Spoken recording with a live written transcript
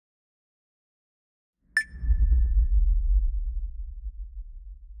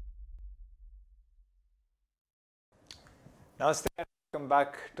Namaste and welcome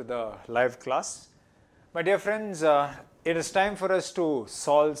back to the live class. My dear friends, it is time for us to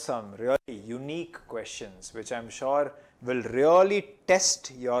solve some really unique questions which I am sure will really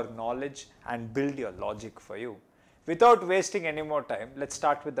test your knowledge and build your logic for you. Without wasting any more time, let's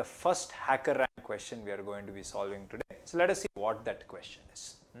start with the first Hackerrank question we are going to be solving today. So let us see what that question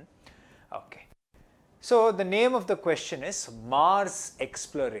is. Okay. So the name of the question is Mars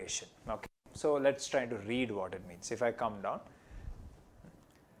exploration. Okay. So let's try to read what it means. If I come down.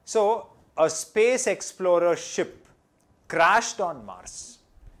 So a space explorer ship crashed on Mars.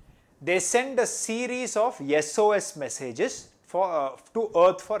 They send a series of SOS messages to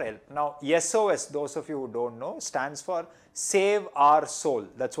Earth for help. Now SOS, those of you who don't know, stands for Save Our Soul.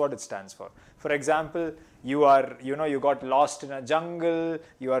 That's what it stands for. For example, you got lost in a jungle,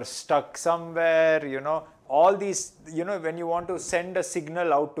 you are stuck somewhere, all these, when you want to send a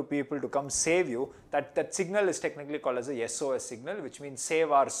signal out to people to come save you, that signal is technically called as a SOS signal, which means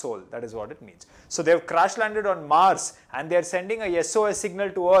save our soul. That is what it means. So they have crash landed on Mars and they are sending a SOS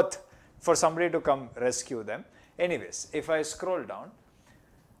signal to Earth for somebody to come rescue them. Anyways, if I scroll down,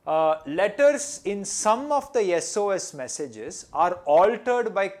 letters in some of the SOS messages are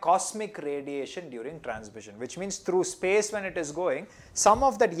altered by cosmic radiation during transmission, which means through space when it is going, some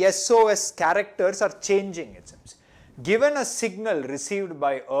of that SOS characters are changing, it seems. Given a signal received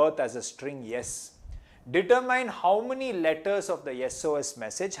by Earth as a string yes, determine how many letters of the SOS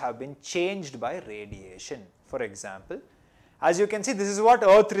message have been changed by radiation. For example, as you can see, this is what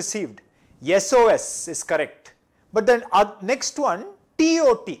Earth received. SOS is correct. But then next one,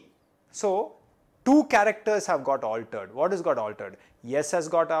 TOT. So, two characters have got altered. What has got altered? Yes has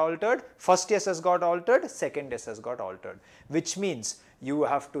got altered, first yes has got altered, second yes has got altered. Which means you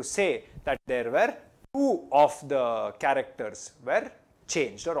have to say that there were two of the characters were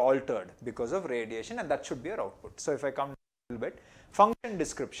changed or altered because of radiation, and that should be your output. So, if I come a little bit, function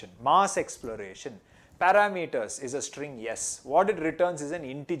description, Mars exploration, parameters is a string yes. What it returns is an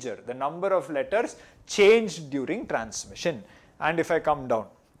integer, the number of letters changed during transmission. And if I come down,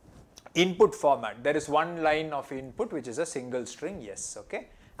 input format, there is one line of input which is a single string yes, okay,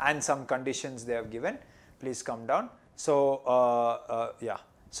 and some conditions they have given. Please come down. So yeah,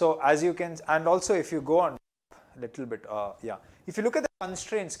 so as you can, and also if you go on a little bit, yeah, if you look at the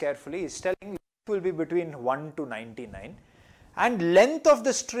constraints carefully, it's telling it will be between 1 to 99 and length of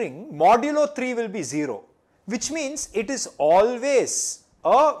the string modulo 3 will be 0, which means it is always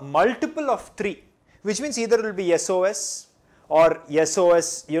a multiple of 3, which means either it will be SOS or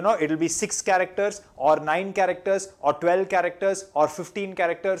SOS, it will be 6 characters or 9 characters or 12 characters or 15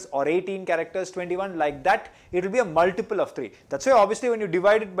 characters or 18 characters, 21, like that. It will be a multiple of 3. That's why obviously when you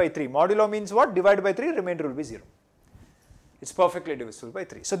divide it by 3, modulo means what? Divided by 3, remainder will be 0. It's perfectly divisible by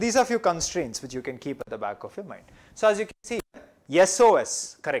 3. So these are few constraints which you can keep at the back of your mind. So as you can see,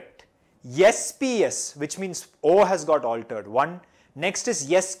 SOS, correct. SPS, which means O has got altered, 1. Next is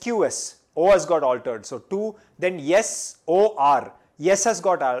SQS. O has got altered, so 2, then SOR, yes has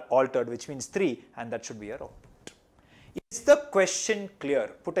got altered, which means 3, and that should be your output. Is the question clear?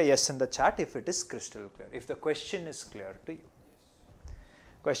 Put a yes in the chat if it is crystal clear, if the question is clear to you.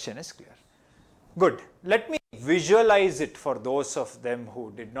 Question is clear. Good. Let me visualize it for those of them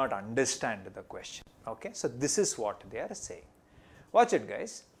who did not understand the question. Okay, so this is what they are saying. Watch it,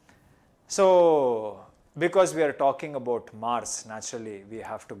 guys. So, because we are talking about Mars, naturally we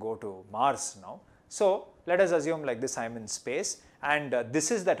have to go to Mars now. So let us assume like this, I am in space and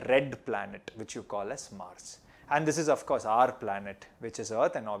this is that red planet which you call as Mars. And this is of course our planet, which is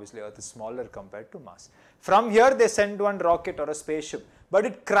Earth, and obviously Earth is smaller compared to Mars. From here they send one rocket or a spaceship, but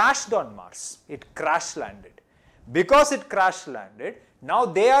it crashed on Mars. It crash landed. Because it crash landed, now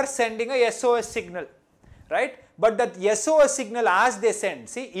they are sending a SOS signal, right? But that SOS signal as they send,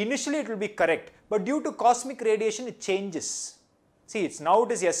 see, initially it will be correct, but due to cosmic radiation it changes. See, now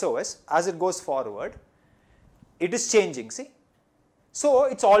it is SOS, as it goes forward, it is changing, see. So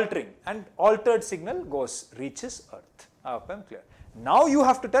it's altering, and altered signal reaches Earth. I hope I'm clear. Now you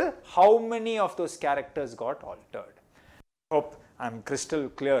have to tell how many of those characters got altered. Hope I'm crystal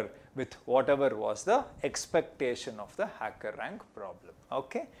clear with whatever was the expectation of the Hackerrank problem.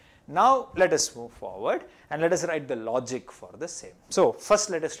 Okay. Now let us move forward and let us write the logic for the same. So first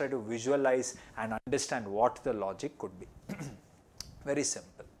let us try to visualize and understand what the logic could be. Very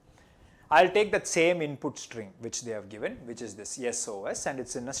simple. I'll take that same input string which they have given, which is this SOS, and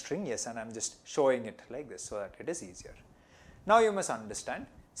it's in a string yes, and I'm just showing it like this so that it is easier. Now you must understand,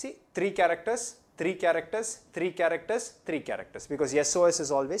 see, 3 characters, 3 characters, 3 characters, 3 characters, because SOS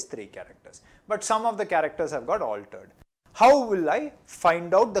is always 3 characters. But some of the characters have got altered. How will I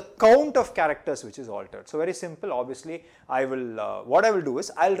find out the count of characters which is altered? So very simple. Obviously, I will what I will do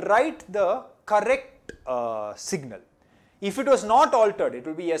is I'll write the correct signal. If it was not altered, it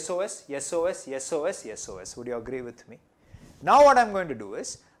will be SOS, SOS, SOS, SOS. Would you agree with me? Now what I'm going to do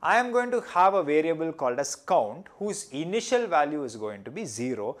is I am going to have a variable called as count whose initial value is going to be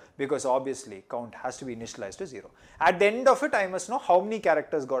 0, because obviously count has to be initialized to 0. At the end of it, I must know how many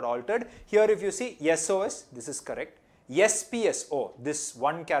characters got altered. Here if you see SOS, this is correct. SPSO, this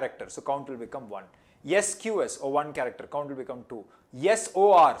one character, so count will become 1. SQS, or one character, count will become 2.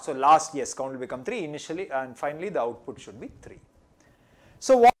 SOR, so last yes, count will become 3 initially, and finally the output should be 3.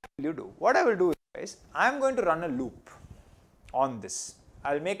 So what will you do? What I will do is I am going to run a loop on this.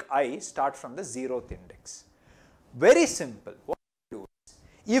 I will make I start from the 0th index. Very simple. What I will do is,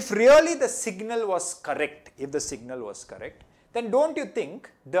 if really the signal was correct, then don't you think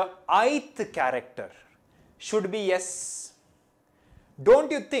the ith character should be yes?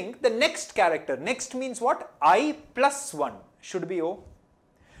 Don't you think the next character, next means what? I plus 1 should be O.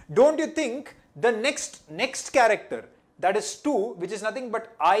 Don't you think the next character, that is 2, which is nothing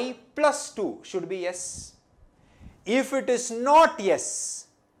but I plus 2 should be yes? If it is not yes,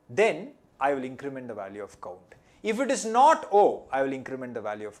 then I will increment the value of count. If it is not O, I will increment the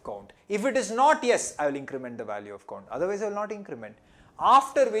value of count. If it is not yes, I will increment the value of count. Otherwise, I will not increment.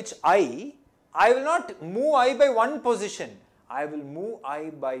 After which I will not move I by 1 position. I will move I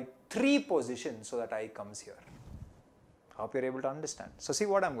by 3 positions so that I comes here. Hope you are able to understand. So see,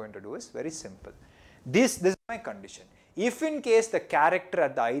 what I am going to do is very simple. This is my condition. If in case the character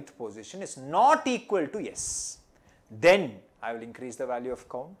at the ith position is not equal to yes, then I will increase the value of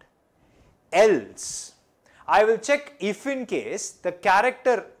count. Else, I will check if in case the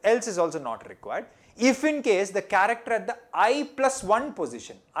character, else is also not required. If in case the character at the I plus 1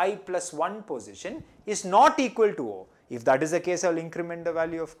 position is not equal to O, if that is the case, I will increment the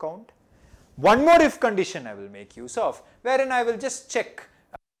value of count. One more if condition I will make use of, wherein I will just check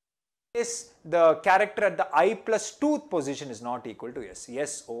is the character at the I plus 2th position is not equal to S,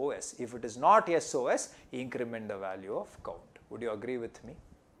 SOS. If it is not SOS, increment the value of count. Would you agree with me?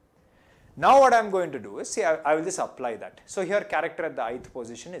 Now what I am going to do is, see, I will just apply that. So here character at the ith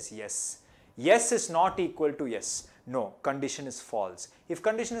position is yes. Yes is not equal to yes. No, condition is false. If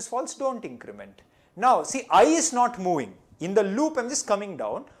condition is false, don't increment. Now see, I is not moving. In the loop, I am just coming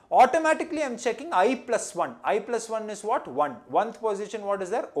down. Automatically I am checking I plus 1. I plus 1 is what? 1. 1th position, what is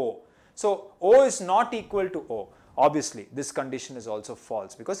there? O. So O is not equal to O. Obviously, this condition is also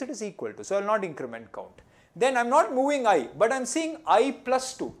false because it is equal to. So I will not increment count. Then I am not moving I, but I am seeing I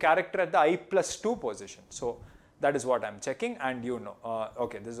plus 2, character at the I plus 2 position. So that is what I am checking, and you know,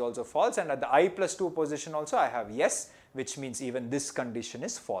 okay, this is also false, and at the I plus 2 position also I have yes, which means even this condition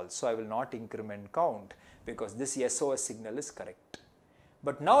is false. So I will not increment count because this SOS signal is correct.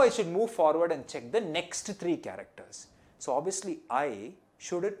 But now I should move forward and check the next 3 characters. So obviously I,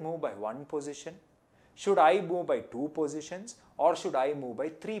 should it move by 1 position? Should I move by 2 positions, or should I move by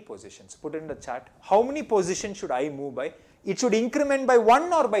 3 positions? Put in the chat. How many positions should I move by? It should increment by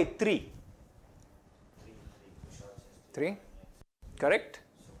 1 or by 3? 3? Correct?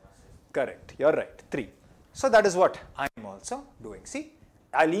 Correct. You are right. 3. So that is what I am also doing. See,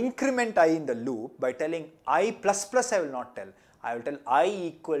 I will increment I in the loop by telling I plus plus I will not tell. I will tell I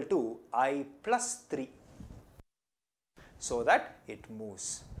equal to I plus 3 so that it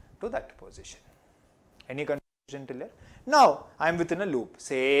moves to that position. Any confusion till here? Now I am within a loop.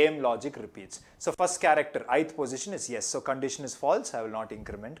 Same logic repeats. So first character, ith position is yes. So condition is false. I will not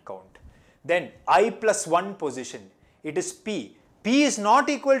increment count. Then I plus 1 position. It is P. P is not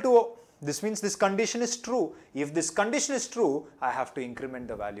equal to O. This means this condition is true. If this condition is true, I have to increment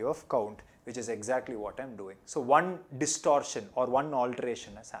the value of count, which is exactly what I am doing. So one distortion or one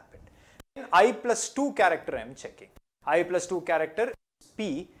alteration has happened. In I plus 2 character I am checking. I plus 2 character is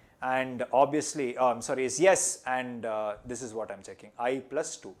P, and obviously, is yes, and this is what I am checking. I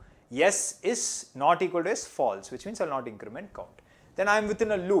plus 2. Yes is not equal to S, false, which means I will not increment count. Then I am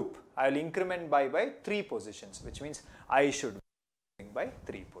within a loop. I will increment by 3 positions, which means I should be by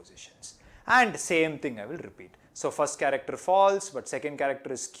 3 positions. And same thing I will repeat. So first character false, but second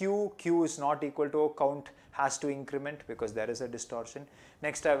character is Q. Q is not equal to O, count has to increment because there is a distortion.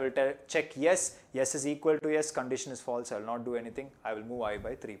 Next I will check yes. Yes is equal to yes, condition is false, I will not do anything. I will move I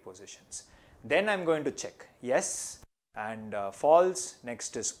by 3 positions. Then I am going to check yes and false.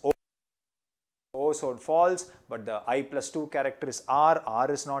 Next is O. O, so false, but the I plus 2 character is R.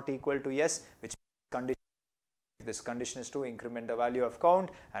 R is not equal to yes, which condition. If this condition is true, increment the value of count,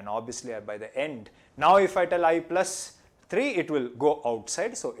 and obviously by the end. Now if I tell I plus 3, it will go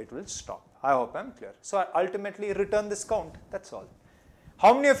outside, so it will stop. I hope I'm clear. So I ultimately return this count, that's all.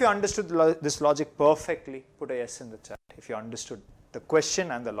 How many of you understood this logic perfectly? Put a yes in the chat if you understood the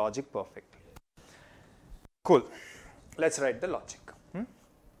question and the logic perfectly. Cool. Let's write the logic.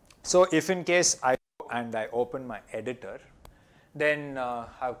 So if in case I go and I open my editor, then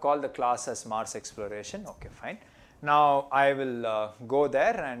I've called the class as Mars Exploration. Okay, fine. Now I will go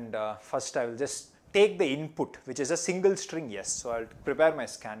there and first I will just take the input, which is a single string yes. So I'll prepare my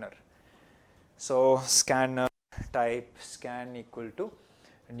scanner. So scanner type scan equal to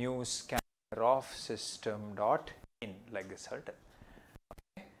new scanner of system dot in, like this. I'll tell.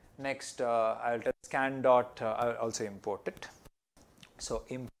 Okay. Next I'll tell scan dot, I'll also import it. So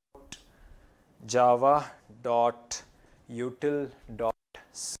import java dot util dot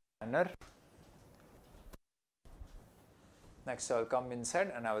scanner. Next I'll come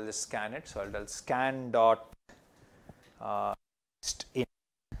inside and I will just scan it. So I'll tell scan dot in.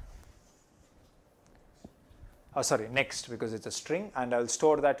 Oh, sorry, next, because it's a string, and I'll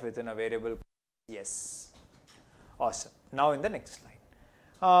store that within a variable yes. Awesome. Now in the next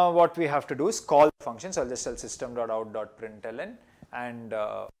line, what we have to do is call the function. So I'll just tell system.out.println, and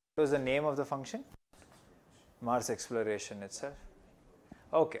what was the name of the function? Mars Exploration itself.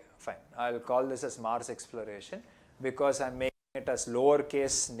 Okay, fine. I'll call this as Mars Exploration because I'm making it as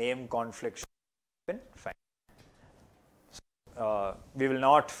lowercase name conflict. Fine. We will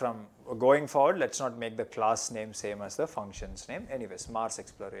not, from going forward, let's not make the class name same as the function's name. Anyways, Mars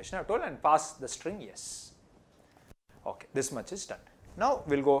Exploration I've told, and pass the string yes. Okay, this much is done. Now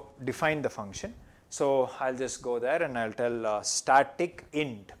we'll go define the function. So I'll just go there and I'll tell static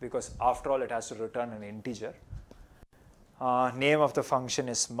int, because after all it has to return an integer. Name of the function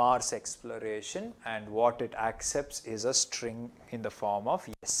is Mars Exploration, and what it accepts is a string in the form of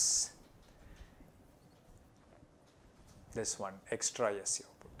yes. This one, extra yes, you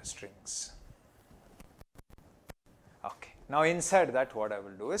put the strings. Okay. Now inside that, what I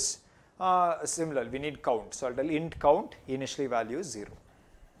will do is similar. We need count. So I'll tell int count, initially value is 0.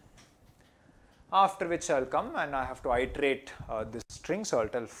 After which I'll come and I have to iterate this string. So I'll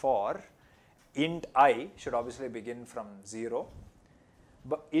tell for int I should obviously begin from 0,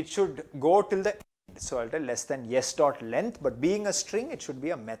 but it should go till the end. So I'll tell less than yes dot length, but being a string, it should be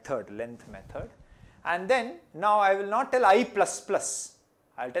a method, length method. And then now I will not tell I plus plus,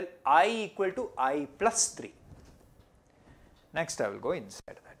 I will tell I equal to I plus 3. Next I will go inside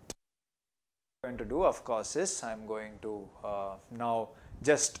that. What I'm going to do, of course, is I am going to now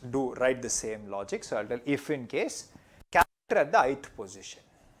just write the same logic. So I will tell if in case character at the ith position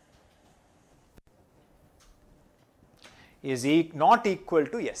is not equal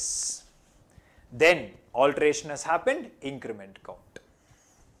to yes, then alteration has happened, increment count.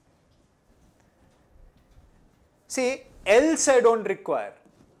 See, else I don't require.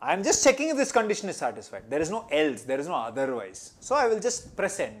 I am just checking if this condition is satisfied. There is no else, there is no otherwise. So I will just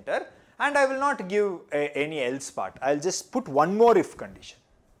press enter and I will not give any else part. I will just put one more if condition.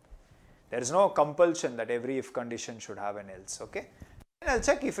 There is no compulsion that every if condition should have an else. Okay. And I will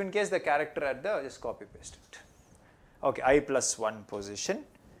check if in case the character at the, just copy paste it. Okay, I plus 1 position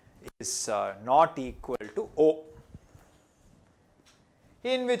is not equal to O.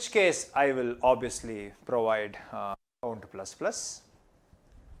 In which case I will obviously provide count plus plus,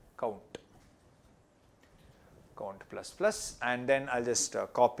 count plus plus, and then I'll just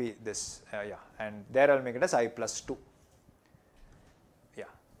copy this, and there I'll make it as I plus 2. Yeah,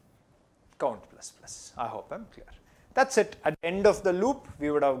 count plus plus. I hope I'm clear. That's it. At the end of the loop, we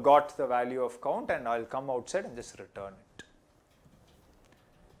would have got the value of count, and I'll come outside and just return it.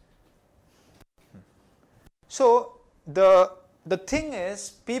 So the thing is,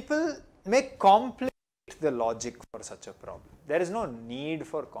 people may complicate the logic for such a problem. There is no need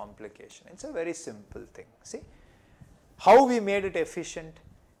for complication. It's a very simple thing. See, how we made it efficient?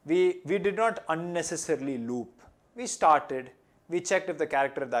 We did not unnecessarily loop. We started, we checked if the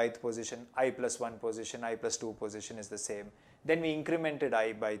character at the ith position, I plus 1 position, I plus 2 position is the same. Then we incremented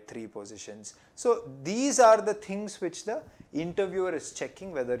I by 3 positions. So these are the things which the interviewer is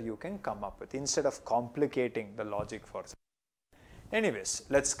checking whether you can come up with, instead of complicating the logic for. Anyways,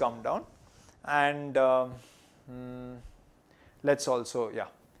 let's come down and let's also,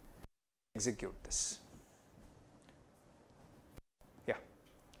 execute this. Yeah.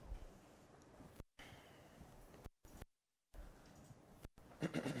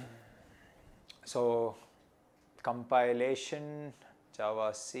 So compilation,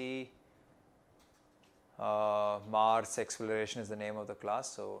 Java C, Mars Exploration is the name of the class,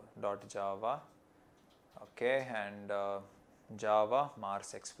 so .java, okay, and Java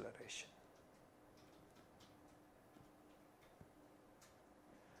Mars Exploration.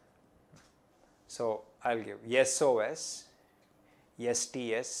 So I'll give SOS,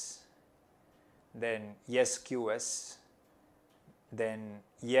 STS, then SQS, then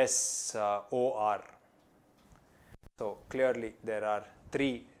SOR. So clearly there are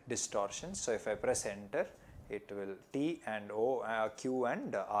 3 distortions. So if I press enter, it will T and O, Q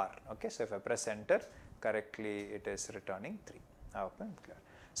and R. Okay, so if I press enter, correctly it is returning 3. Okay, clear.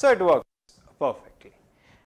 So it works perfectly.